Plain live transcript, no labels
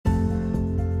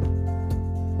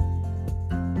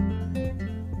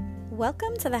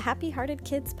Welcome to the Happy Hearted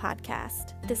Kids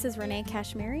podcast. This is Renee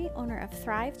Kashmiri, owner of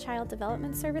Thrive Child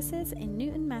Development Services in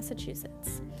Newton,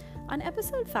 Massachusetts. On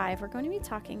episode 5, we're going to be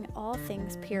talking all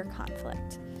things peer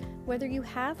conflict. Whether you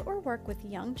have or work with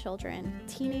young children,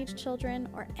 teenage children,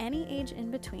 or any age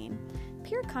in between,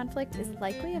 peer conflict is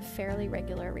likely a fairly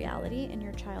regular reality in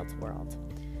your child's world.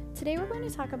 Today we're going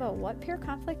to talk about what peer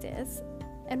conflict is,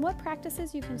 and what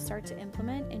practices you can start to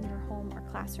implement in your home or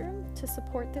classroom to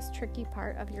support this tricky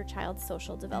part of your child's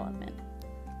social development.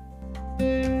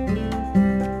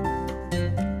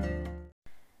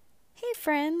 Hey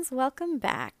friends, welcome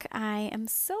back. I am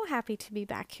so happy to be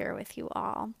back here with you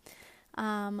all.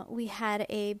 We had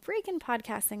a break in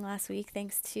podcasting last week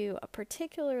thanks to a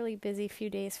particularly busy few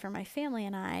days for my family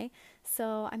and I,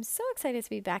 so I'm so excited to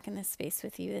be back in this space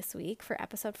with you this week for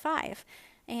episode 5.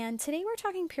 And today we're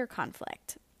talking peer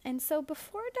conflict. And so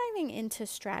before diving into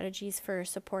strategies for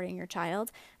supporting your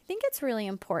child, I think it's really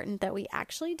important that we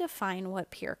actually define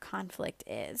what peer conflict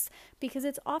is, because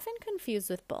it's often confused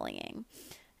with bullying.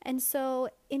 And so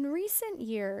in recent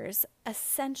years,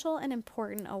 essential and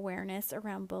important awareness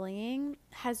around bullying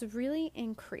has really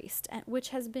increased, which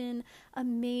has been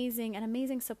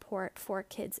amazing support for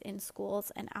kids in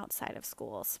schools and outside of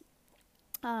schools.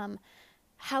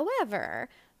 However,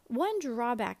 one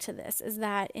drawback to this is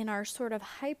that in our sort of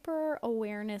hyper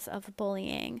awareness of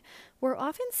bullying, we're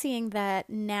often seeing that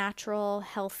natural,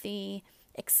 healthy,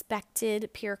 expected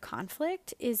peer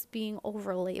conflict is being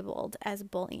overlabeled as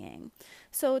bullying.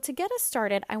 So to get us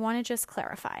started, I want to just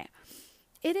clarify.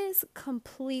 It is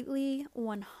completely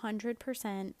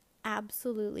 100%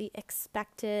 absolutely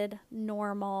expected,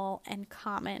 normal, and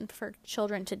common for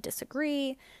children to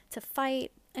disagree, to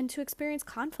fight, and to experience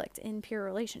conflict in peer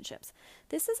relationships.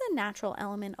 This is a natural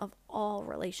element of all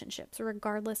relationships,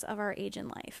 regardless of our age in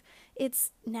life.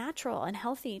 It's natural and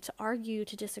healthy to argue,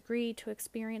 to disagree, to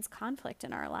experience conflict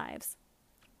in our lives.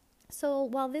 So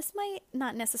while this might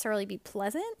not necessarily be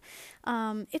pleasant,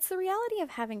 it's the reality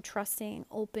of having trusting,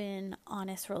 open,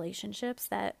 honest relationships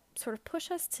that sort of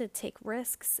push us to take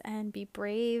risks and be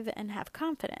brave and have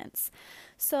confidence.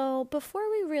 So before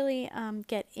we really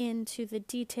get into the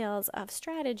details of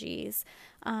strategies,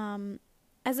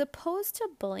 as opposed to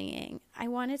bullying, I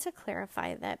wanted to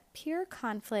clarify that peer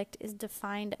conflict is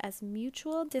defined as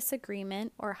mutual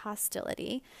disagreement or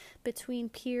hostility between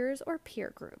peers or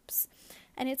peer groups.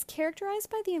 And it's characterized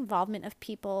by the involvement of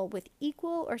people with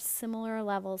equal or similar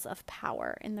levels of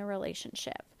power in the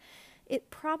relationship. It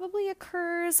probably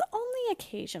occurs only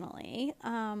occasionally.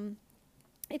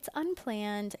 It's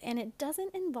unplanned, and it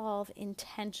doesn't involve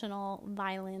intentional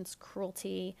violence,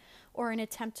 cruelty, or an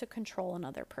attempt to control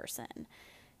another person.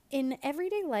 In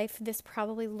everyday life, this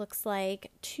probably looks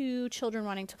like two children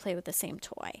wanting to play with the same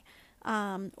toy.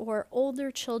 Or older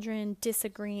children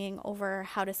disagreeing over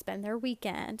how to spend their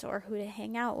weekend or who to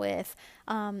hang out with.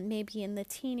 Maybe in the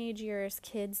teenage years,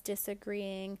 kids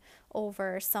disagreeing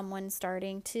over someone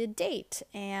starting to date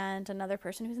and another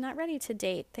person who's not ready to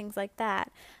date, things like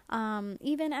that.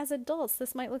 Even as adults,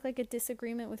 this might look like a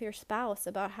disagreement with your spouse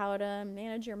about how to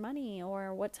manage your money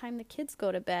or what time the kids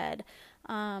go to bed.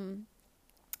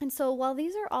 And so while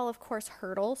these are all, of course,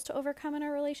 hurdles to overcome in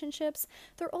our relationships,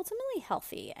 they're ultimately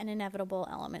healthy and inevitable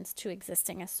elements to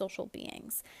existing as social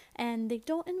beings, and they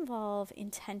don't involve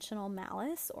intentional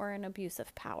malice or an abuse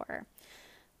of power.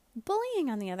 Bullying,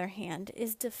 on the other hand,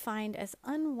 is defined as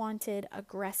unwanted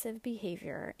aggressive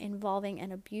behavior involving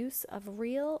an abuse of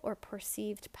real or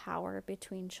perceived power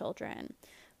between children,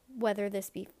 whether this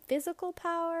be physical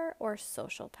power or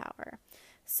social power.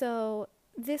 So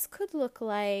this could look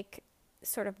like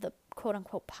sort of the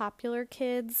quote-unquote popular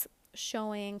kids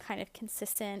showing kind of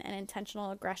consistent and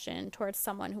intentional aggression towards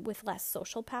someone with less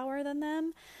social power than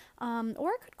them,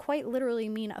 or it could quite literally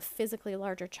mean a physically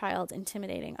larger child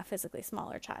intimidating a physically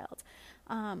smaller child.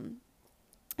 And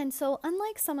so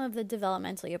unlike some of the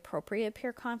developmentally appropriate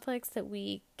peer conflicts that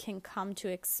we can come to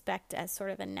expect as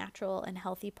sort of a natural and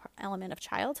healthy element of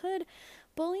childhood,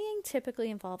 bullying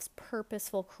typically involves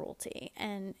purposeful cruelty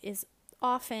and is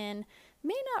often,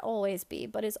 may not always be,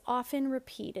 but is often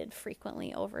repeated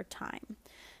frequently over time.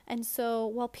 And so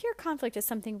while peer conflict is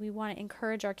something we want to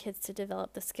encourage our kids to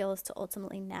develop the skills to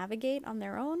ultimately navigate on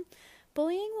their own,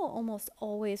 bullying will almost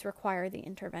always require the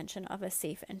intervention of a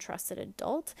safe and trusted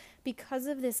adult because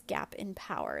of this gap in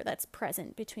power that's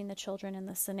present between the children in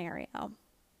the scenario.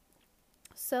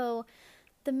 So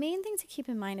the main thing to keep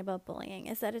in mind about bullying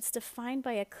is that it's defined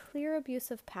by a clear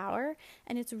abuse of power,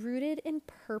 and it's rooted in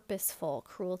purposeful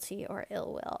cruelty or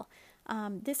ill will.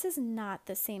 This is not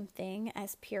the same thing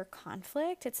as peer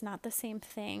conflict. It's not the same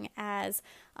thing as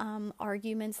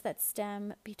arguments that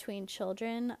stem between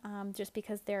children, just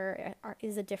because there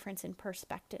is a difference in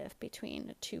perspective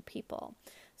between two people.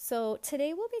 So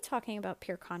today we'll be talking about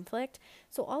peer conflict.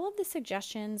 So all of the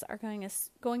suggestions are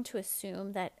going to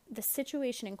assume that the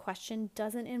situation in question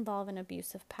doesn't involve an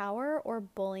abuse of power or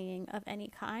bullying of any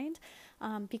kind,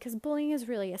 because bullying is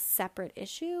really a separate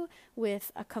issue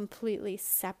with a completely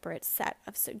separate set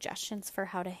of suggestions for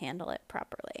how to handle it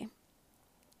properly.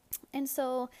 And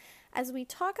so as we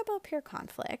talk about peer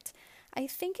conflict, I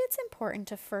think it's important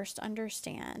to first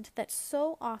understand that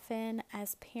so often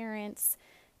as parents,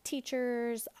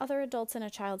 teachers, other adults in a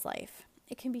child's life,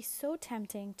 it can be so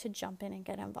tempting to jump in and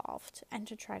get involved and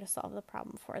to try to solve the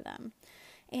problem for them.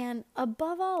 And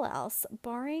above all else,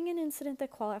 barring an incident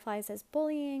that qualifies as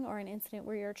bullying or an incident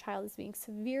where your child is being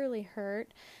severely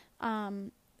hurt,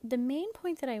 the main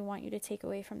point that I want you to take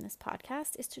away from this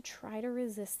podcast is to try to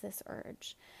resist this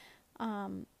urge.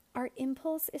 Our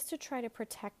impulse is to try to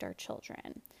protect our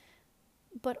children.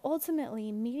 But ultimately,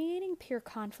 mediating peer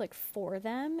conflict for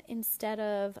them instead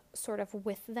of sort of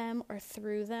with them or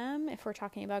through them, if we're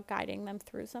talking about guiding them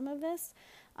through some of this,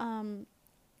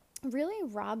 really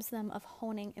robs them of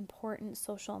honing important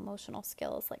social emotional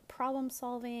skills like problem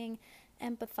solving,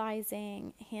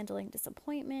 empathizing, handling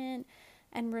disappointment,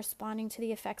 and responding to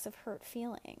the effects of hurt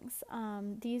feelings.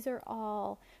 These are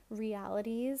all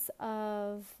realities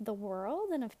of the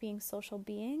world and of being social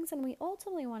beings, and we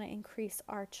ultimately want to increase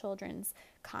our children's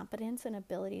competence and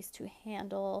abilities to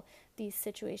handle these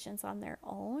situations on their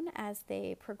own as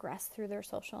they progress through their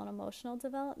social and emotional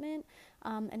development.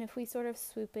 And if we sort of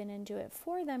swoop in and do it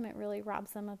for them, it really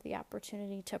robs them of the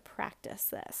opportunity to practice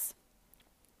this.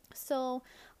 So,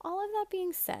 all of that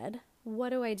being said, what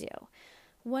do I do?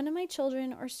 One of my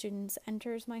children or students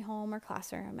enters my home or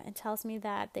classroom and tells me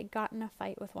that they got in a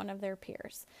fight with one of their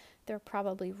peers. They're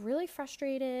probably really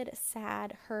frustrated,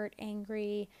 sad, hurt,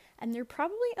 angry, and they're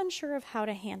probably unsure of how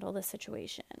to handle the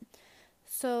situation.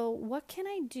 So, what can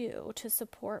I do to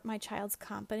support my child's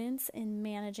competence in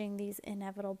managing these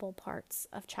inevitable parts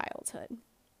of childhood?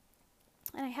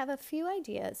 And I have a few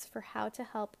ideas for how to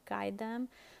help guide them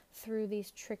through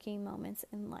these tricky moments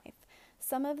in life.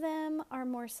 Some of them are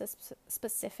more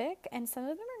specific, and some of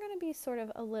them are going to be sort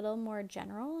of a little more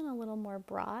general and a little more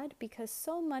broad, because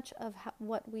so much of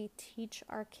what we teach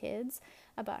our kids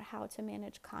about how to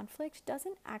manage conflict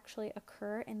doesn't actually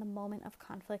occur in the moment of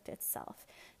conflict itself.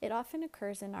 It often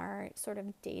occurs in our sort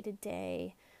of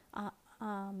day-to-day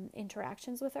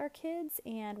interactions with our kids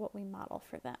and what we model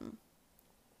for them.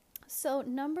 So,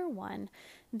 number one,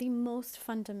 the most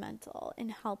fundamental in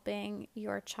helping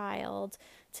your child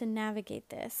to navigate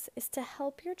this is to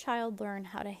help your child learn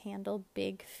how to handle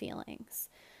big feelings.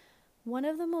 One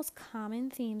of the most common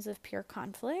themes of peer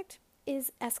conflict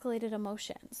is escalated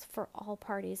emotions for all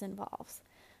parties involved.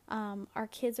 Our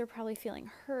kids are probably feeling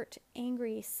hurt,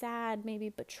 angry, sad, maybe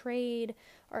betrayed,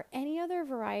 or any other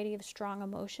variety of strong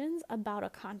emotions about a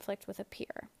conflict with a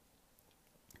peer.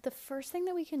 The first thing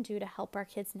that we can do to help our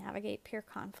kids navigate peer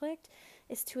conflict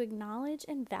is to acknowledge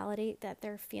and validate that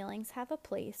their feelings have a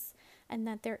place and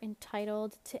that they're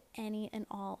entitled to any and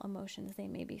all emotions they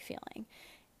may be feeling.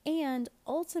 And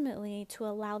ultimately, to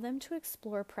allow them to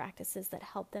explore practices that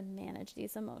help them manage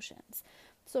these emotions.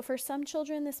 So for some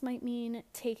children, this might mean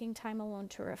taking time alone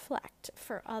to reflect.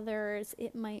 For others,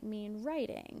 it might mean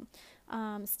writing.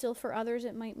 Still for others,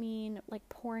 it might mean like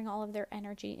pouring all of their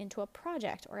energy into a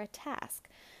project or a task.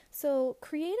 So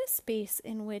create a space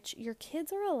in which your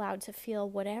kids are allowed to feel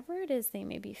whatever it is they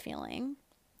may be feeling,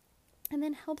 and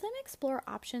then help them explore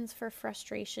options for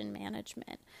frustration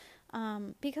management.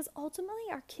 Because ultimately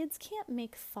our kids can't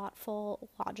make thoughtful,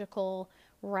 logical,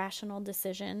 rational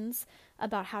decisions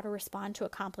about how to respond to a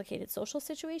complicated social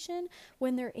situation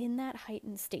when they're in that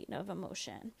heightened state of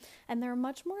emotion. And they're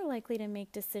much more likely to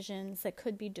make decisions that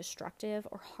could be destructive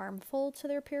or harmful to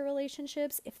their peer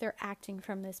relationships if they're acting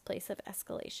from this place of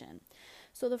escalation.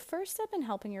 So the first step in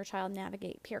helping your child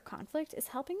navigate peer conflict is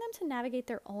helping them to navigate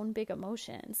their own big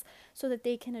emotions so that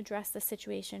they can address the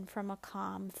situation from a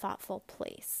calm, thoughtful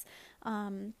place.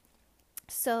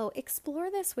 So explore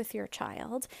this with your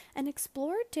child and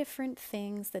explore different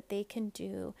things that they can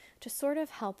do to sort of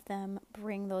help them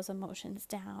bring those emotions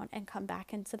down and come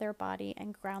back into their body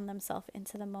and ground themselves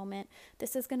into the moment.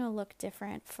 This is going to look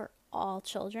different for all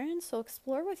children, so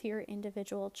explore with your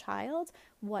individual child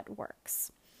what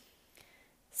works.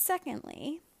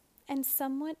 Secondly, and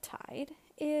somewhat tied,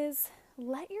 is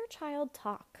let your child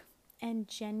talk and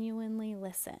genuinely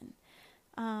listen.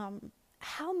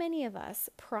 how many of us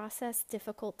process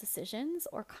difficult decisions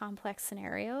or complex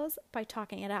scenarios by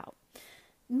talking it out?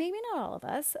 Maybe not all of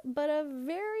us, but a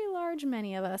very large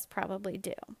many of us probably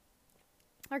do.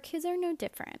 Our kids are no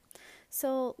different.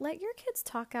 So let your kids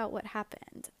talk out what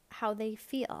happened, how they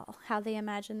feel, how they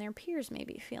imagine their peers may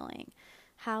be feeling,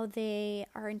 how they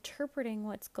are interpreting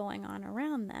what's going on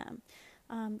around them.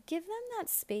 Give them that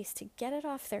space to get it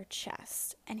off their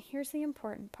chest. And here's the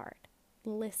important part.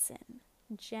 Listen.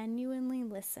 Genuinely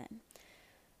listen.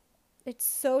 It's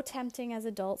so tempting as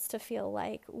adults to feel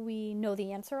like we know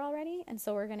the answer already, and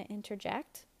so we're going to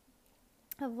interject.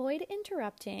 Avoid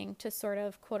interrupting to sort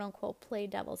of quote unquote play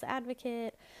devil's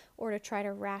advocate, or to try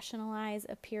to rationalize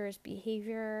a peer's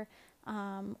behavior,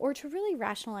 or to really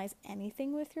rationalize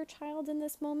anything with your child in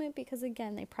this moment, because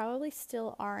again, they probably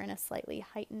still are in a slightly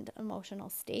heightened emotional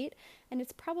state, and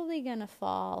it's probably going to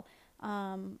fall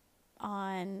on,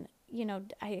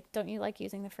 I don't like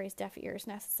using the phrase deaf ears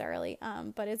necessarily,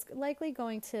 but it's likely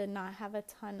going to not have a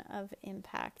ton of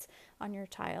impact on your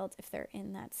child if they're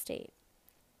in that state.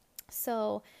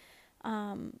 So,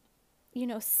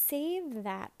 save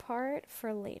that part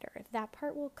for later. That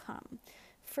part will come.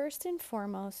 First and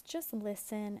foremost, just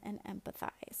listen and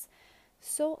empathize.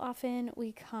 So often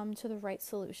we come to the right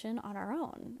solution on our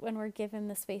own when we're given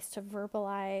the space to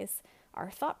verbalize our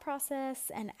thought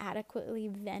process and adequately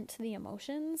vent the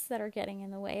emotions that are getting in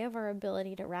the way of our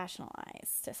ability to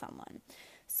rationalize to someone.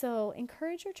 So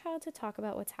encourage your child to talk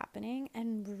about what's happening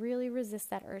and really resist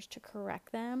that urge to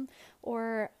correct them.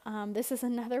 Or this is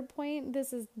another point,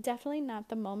 this is definitely not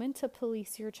the moment to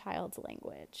police your child's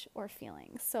language or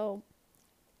feelings. So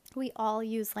we all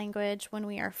use language when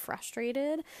we are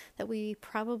frustrated that we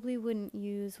probably wouldn't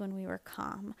use when we were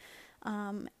calm.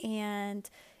 And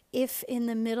if in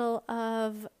the middle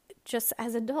of, just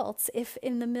as adults, if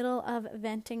in the middle of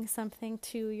venting something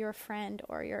to your friend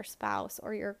or your spouse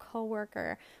or your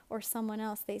coworker or someone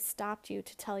else, they stopped you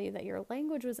to tell you that your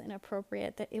language was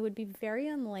inappropriate, that it would be very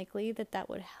unlikely that that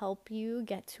would help you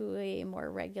get to a more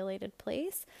regulated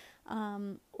place,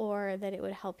 or that it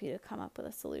would help you to come up with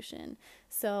a solution.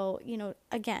 So,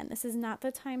 again, this is not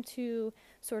the time to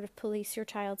sort of police your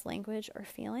child's language or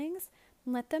feelings.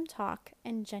 Let them talk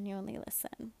and genuinely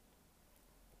listen.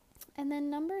 And then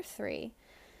number 3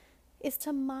 is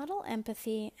to model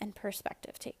empathy and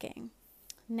perspective taking.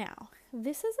 Now,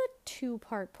 this is a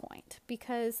 2-part point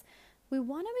because we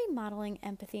want to be modeling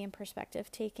empathy and perspective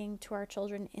taking to our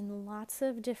children in lots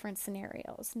of different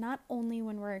scenarios, not only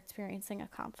when we're experiencing a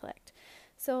conflict.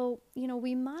 So,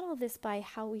 we model this by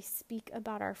how we speak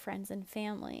about our friends and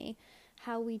family,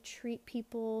 how we treat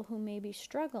people who may be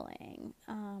struggling,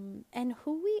 and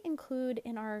who we include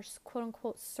in our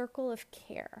quote-unquote circle of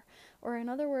care, or in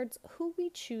other words, who we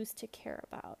choose to care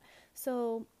about.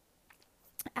 So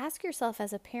ask yourself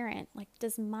as a parent,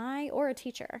 or a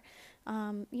teacher,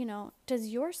 does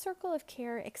your circle of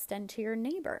care extend to your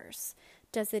neighbors?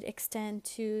 Does it extend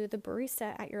to the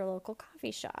barista at your local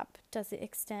coffee shop? Does it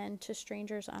extend to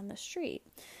strangers on the street?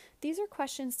 These are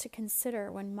questions to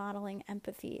consider when modeling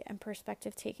empathy and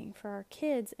perspective taking for our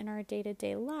kids in our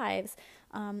day-to-day lives.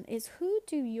 Is who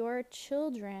do your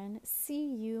children see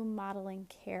you modeling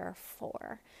care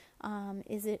for?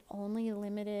 Is it only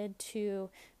limited to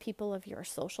people of your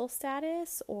social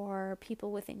status or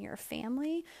people within your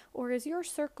family? Or is your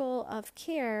circle of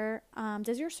care,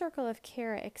 does your circle of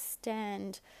care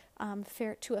extend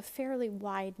to a fairly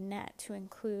wide net to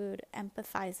include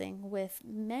empathizing with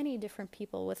many different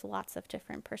people with lots of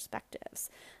different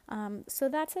perspectives? So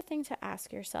that's a thing to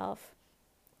ask yourself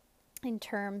in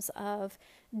terms of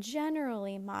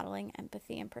generally modeling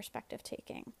empathy and perspective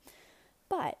taking.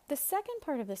 But the second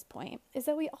part of this point is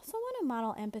that we also want to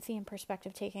model empathy and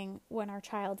perspective taking when our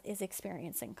child is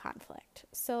experiencing conflict.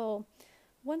 So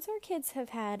once our kids have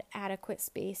had adequate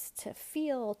space to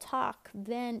feel, talk,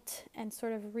 vent, and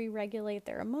sort of re-regulate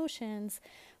their emotions,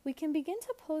 we can begin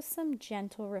to pose some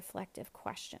gentle, reflective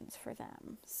questions for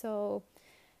them. So,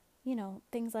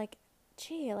 things like,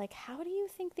 how do you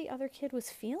think the other kid was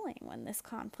feeling when this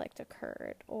conflict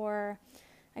occurred? Or,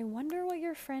 I wonder what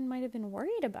your friend might have been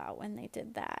worried about when they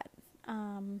did that.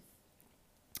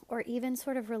 Or even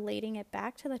sort of relating it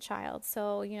back to the child.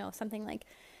 So, something like,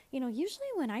 usually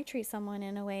when I treat someone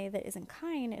in a way that isn't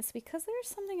kind, it's because there's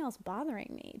something else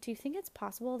bothering me. Do you think it's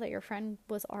possible that your friend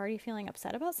was already feeling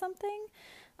upset about something?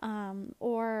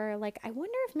 Or I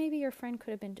wonder if maybe your friend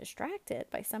could have been distracted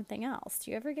by something else.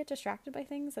 Do you ever get distracted by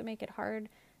things that make it hard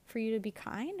for you to be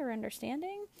kind or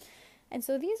understanding? And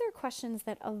so these are questions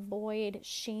that avoid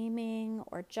shaming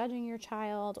or judging your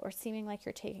child or seeming like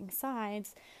you're taking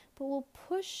sides, but we'll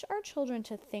push our children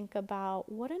to think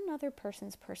about what another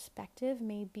person's perspective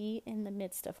may be in the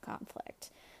midst of conflict.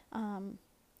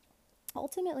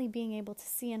 Ultimately, being able to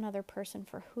see another person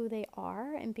for who they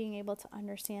are and being able to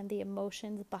understand the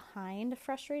emotions behind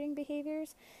frustrating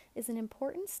behaviors is an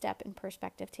important step in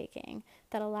perspective taking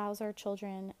that allows our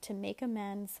children to make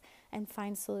amends and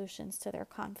find solutions to their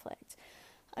conflict.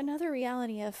 Another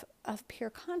reality of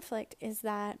peer conflict is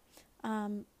that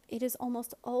it is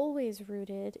almost always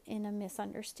rooted in a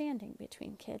misunderstanding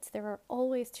between kids. There are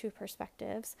always two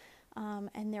perspectives,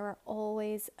 and there are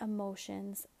always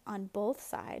emotions on both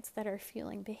sides that are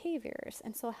fueling behaviors.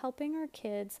 And so helping our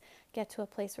kids get to a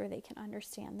place where they can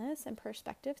understand this and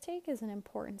perspective take is an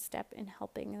important step in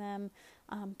helping them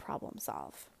problem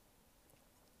solve.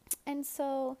 And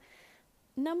so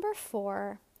number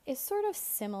 4 is sort of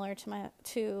similar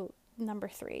to number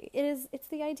 3. It's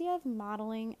the idea of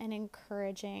modeling and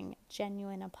encouraging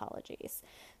genuine apologies.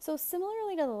 So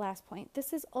similarly to the last point,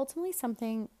 this is ultimately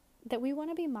something that we want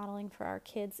to be modeling for our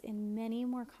kids in many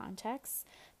more contexts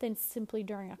than simply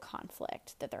during a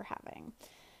conflict that they're having.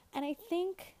 And I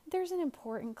think there's an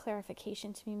important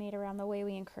clarification to be made around the way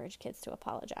we encourage kids to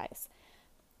apologize.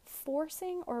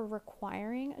 Forcing or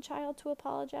requiring a child to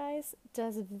apologize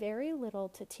does very little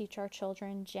to teach our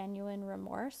children genuine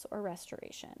remorse or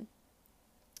restoration.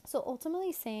 So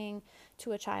ultimately saying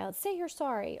to a child, say you're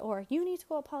sorry, or you need to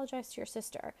go apologize to your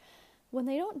sister, when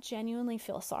they don't genuinely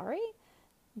feel sorry,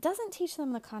 doesn't teach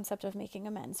them the concept of making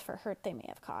amends for hurt they may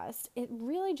have caused. It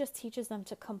really just teaches them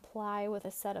to comply with a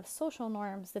set of social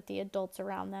norms that the adults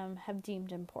around them have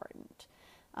deemed important.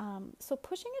 So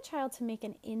pushing a child to make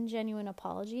an ingenuine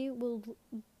apology will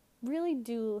really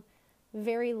do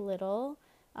very little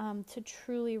to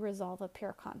truly resolve a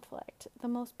peer conflict. The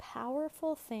most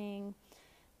powerful thing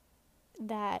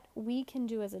that we can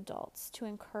do as adults to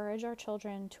encourage our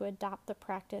children to adopt the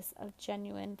practice of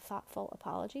genuine, thoughtful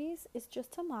apologies is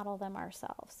just to model them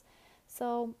ourselves.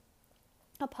 So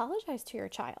apologize to your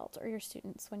child or your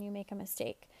students when you make a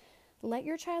mistake. Let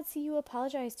your child see you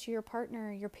apologize to your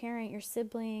partner, your parent, your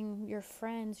sibling, your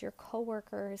friends, your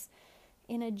coworkers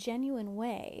in a genuine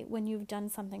way when you've done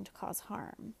something to cause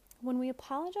harm. When we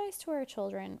apologize to our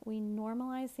children, we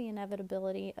normalize the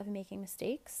inevitability of making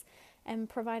mistakes and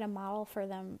provide a model for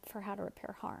them for how to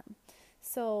repair harm.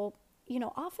 So,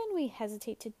 often we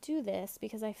hesitate to do this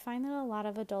because I find that a lot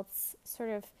of adults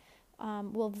sort of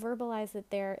will verbalize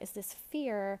that there is this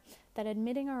fear that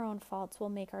admitting our own faults will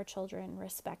make our children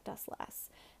respect us less.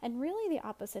 And really the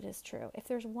opposite is true. If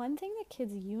there's one thing that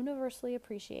kids universally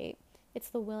appreciate, it's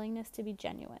the willingness to be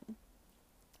genuine.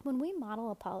 When we model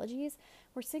apologies,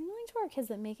 we're signaling to our kids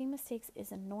that making mistakes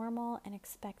is a normal and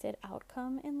expected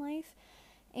outcome in life.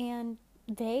 And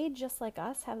they, just like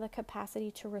us, have the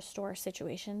capacity to restore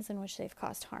situations in which they've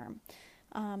caused harm.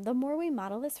 The more we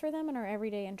model this for them in our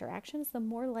everyday interactions, the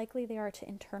more likely they are to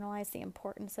internalize the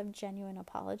importance of genuine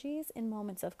apologies in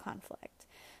moments of conflict.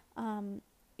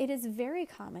 It is very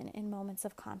common in moments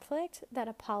of conflict that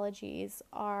apologies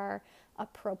are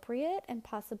appropriate and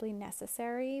possibly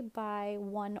necessary by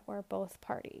one or both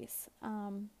parties.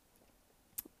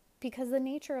 Because the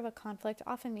nature of a conflict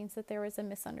often means that there was a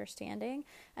misunderstanding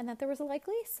and that there was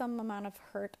likely some amount of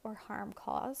hurt or harm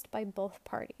caused by both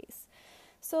parties.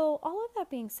 So all of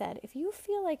that being said, if you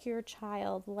feel like your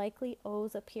child likely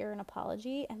owes a peer an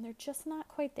apology and they're just not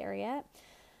quite there yet,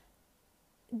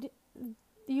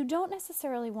 you don't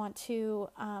necessarily want to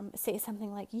say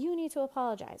something like, you need to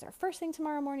apologize, or first thing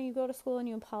tomorrow morning you go to school and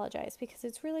you apologize, because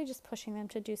it's really just pushing them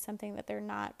to do something that they're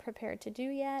not prepared to do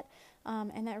yet,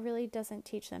 and that really doesn't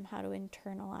teach them how to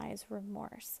internalize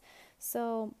remorse.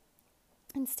 So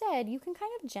instead, you can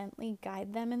kind of gently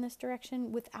guide them in this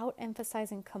direction without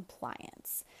emphasizing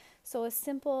compliance. So a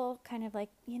simple kind of like,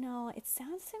 it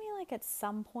sounds to me like at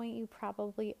some point you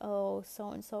probably owe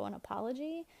so-and-so an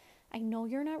apology. I know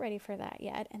you're not ready for that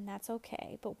yet, and that's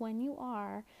okay. But when you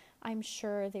are, I'm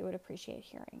sure they would appreciate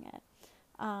hearing it.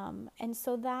 And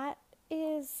so that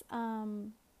is,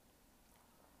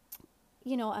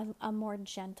 a more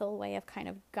gentle way of kind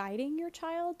of guiding your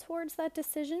child towards that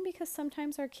decision, because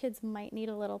sometimes our kids might need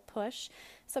a little push.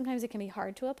 Sometimes it can be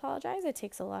hard to apologize. It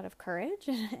takes a lot of courage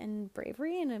and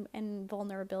bravery and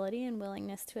vulnerability and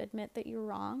willingness to admit that you're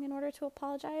wrong in order to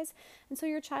apologize. And so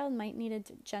your child might need a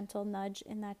gentle nudge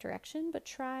in that direction, but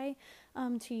try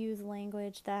to use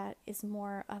language that is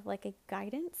more of like a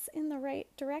guidance in the right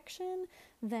direction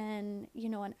than,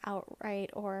 an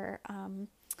outright or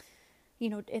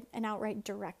an outright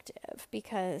directive,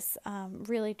 because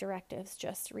really directives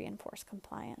just reinforce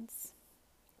compliance.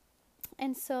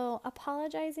 And so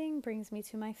apologizing brings me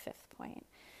to my 5th point,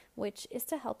 which is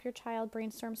to help your child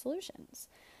brainstorm solutions.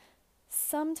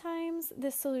 Sometimes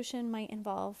this solution might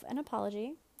involve an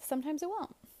apology, sometimes it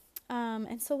won't.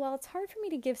 And so while it's hard for me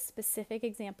to give specific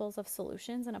examples of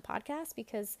solutions in a podcast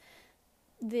because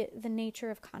the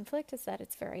nature of conflict is that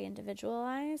it's very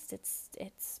individualized,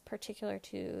 it's particular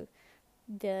to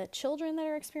the children that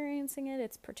are experiencing it,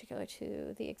 it's particular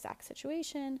to the exact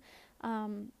situation.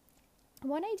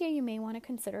 One idea you may want to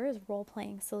consider is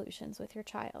role-playing solutions with your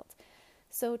child.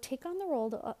 So take on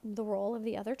the role of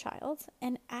the other child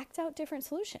and act out different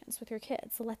solutions with your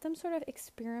kids. Let them sort of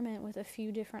experiment with a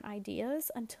few different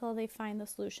ideas until they find the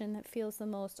solution that feels the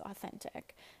most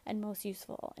authentic and most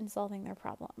useful in solving their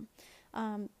problem.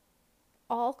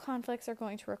 All conflicts are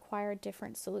going to require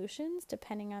different solutions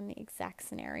depending on the exact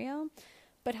scenario,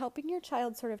 but helping your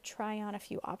child sort of try on a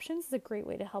few options is a great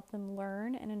way to help them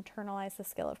learn and internalize the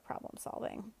skill of problem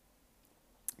solving.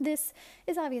 This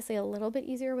is obviously a little bit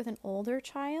easier with an older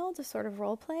child to sort of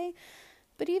role play,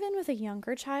 but even with a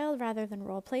younger child, rather than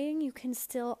role playing, you can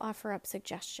still offer up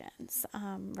suggestions,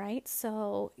 right?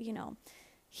 So,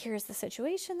 here's the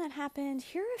situation that happened.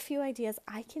 Here are a few ideas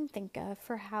I can think of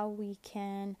for how we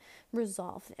can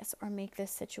resolve this or make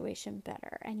this situation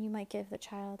better. And you might give the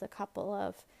child a couple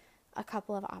of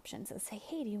options and say,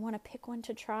 hey, do you want to pick one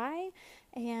to try?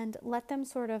 And let them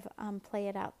sort of play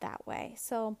it out that way.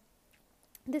 So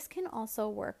this can also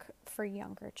work for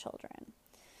younger children.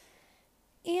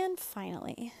 And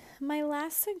finally, my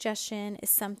last suggestion is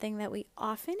something that we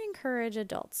often encourage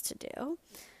adults to do,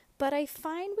 but I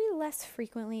find we less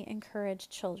frequently encourage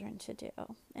children to do.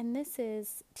 And this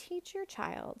is teach your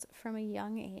child from a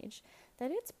young age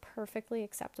that it's perfectly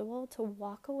acceptable to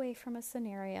walk away from a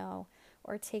scenario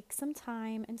or take some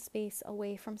time and space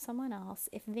away from someone else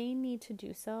if they need to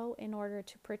do so in order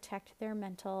to protect their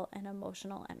mental and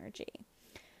emotional energy.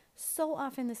 So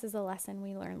often this is a lesson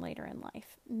we learn later in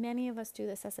life. Many of us do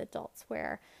this as adults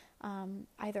where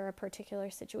either a particular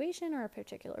situation or a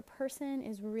particular person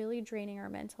is really draining our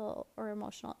mental or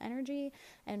emotional energy,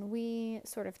 and we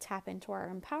sort of tap into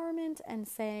our empowerment and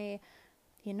say,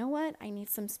 you know what, I need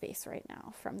some space right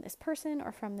now from this person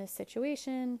or from this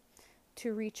situation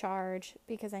to recharge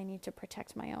because I need to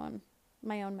protect my own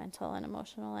mental and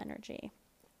emotional energy.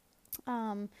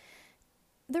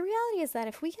 The reality is that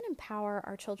if we can empower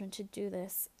our children to do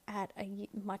this at a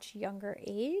much younger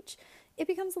age, it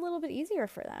becomes a little bit easier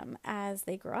for them as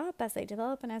they grow up, as they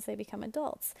develop, and as they become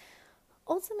adults.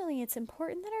 Ultimately, it's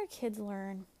important that our kids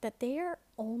learn that they are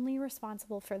only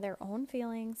responsible for their own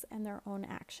feelings and their own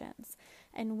actions.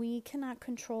 And we cannot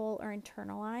control or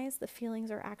internalize the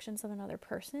feelings or actions of another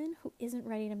person who isn't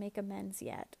ready to make amends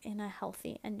yet in a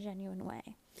healthy and genuine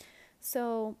way.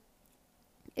 So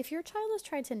if your child has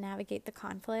tried to navigate the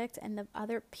conflict and the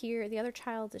other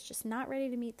child is just not ready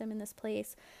to meet them in this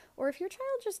place, or if your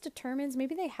child just determines,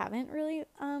 maybe they haven't really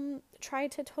tried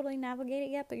to totally navigate it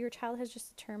yet, but your child has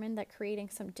just determined that creating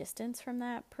some distance from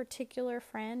that particular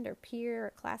friend or peer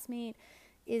or classmate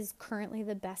is currently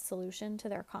the best solution to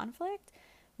their conflict,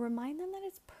 remind them that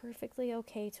it's perfectly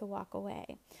okay to walk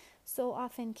away. So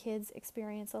often kids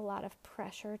experience a lot of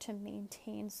pressure to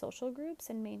maintain social groups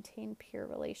and maintain peer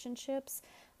relationships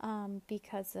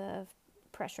because of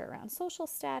pressure around social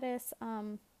status.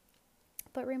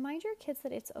 But remind your kids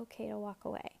that it's okay to walk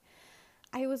away.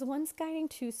 I was once guiding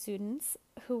two students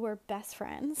who were best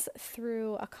friends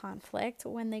through a conflict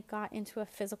when they got into a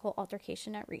physical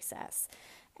altercation at recess.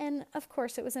 And of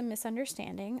course, it was a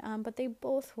misunderstanding, but they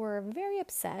both were very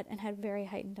upset and had very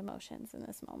heightened emotions in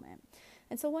this moment.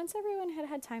 And so once everyone had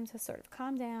had time to sort of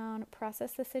calm down,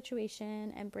 process the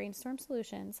situation, and brainstorm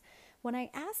solutions, when I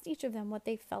asked each of them what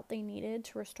they felt they needed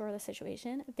to restore the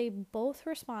situation, they both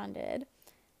responded,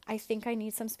 I think I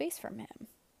need some space from him.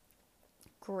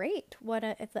 Great.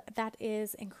 That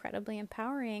is incredibly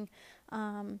empowering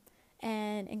and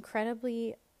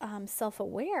incredibly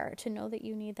self-aware to know that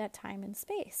you need that time and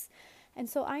space. And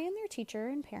so I and their teacher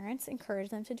and parents encourage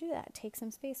them to do that. Take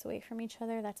some space away from each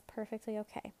other. That's perfectly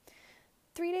okay.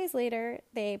 3 days later,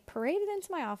 they paraded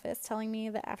into my office telling me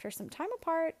that after some time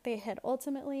apart, they had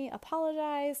ultimately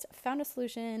apologized, found a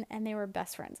solution, and they were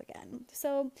best friends again.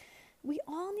 So we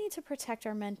all need to protect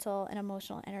our mental and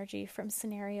emotional energy from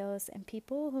scenarios and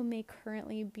people who may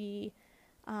currently be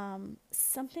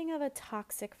something of a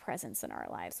toxic presence in our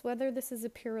lives, whether this is a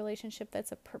peer relationship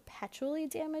that's a perpetually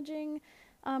damaging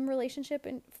relationship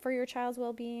for your child's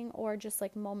well-being or just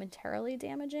like momentarily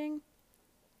damaging.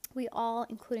 We all,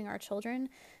 including our children,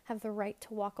 have the right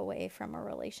to walk away from a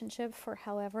relationship for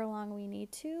however long we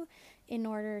need to in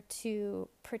order to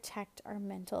protect our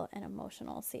mental and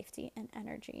emotional safety and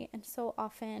energy. And so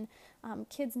often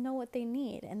kids know what they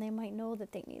need and they might know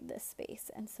that they need this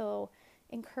space. And so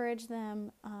encourage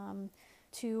them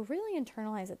to really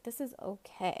internalize that this is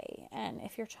okay. And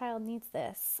if your child needs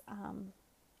this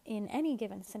in any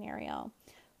given scenario,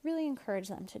 really encourage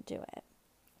them to do it.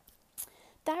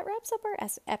 That wraps up our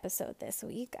episode this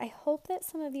week. I hope that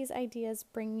some of these ideas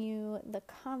bring you the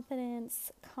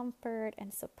confidence, comfort,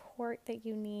 and support that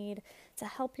you need to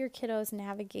help your kiddos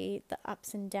navigate the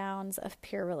ups and downs of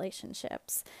peer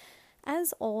relationships.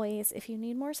 As always, if you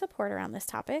need more support around this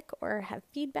topic or have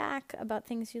feedback about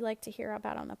things you'd like to hear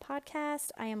about on the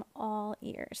podcast, I am all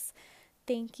ears.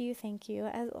 Thank you,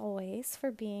 as always, for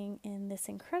being in this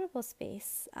incredible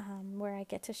space where I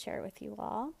get to share with you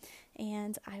all.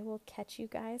 And I will catch you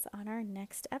guys on our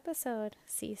next episode.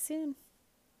 See you soon.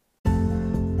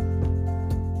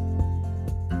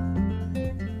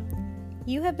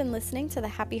 You have been listening to the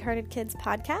Happy Hearted Kids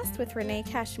podcast with Renee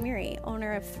Kashmiri,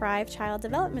 owner of Thrive Child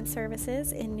Development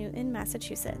Services in Newton,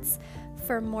 Massachusetts.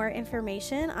 For more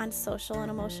information on social and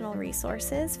emotional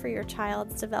resources for your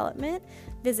child's development,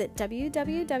 visit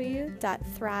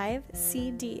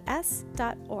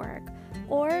www.thrivecds.org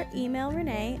or email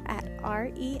Renee at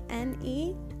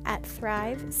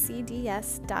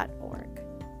rene@thrivecds.org.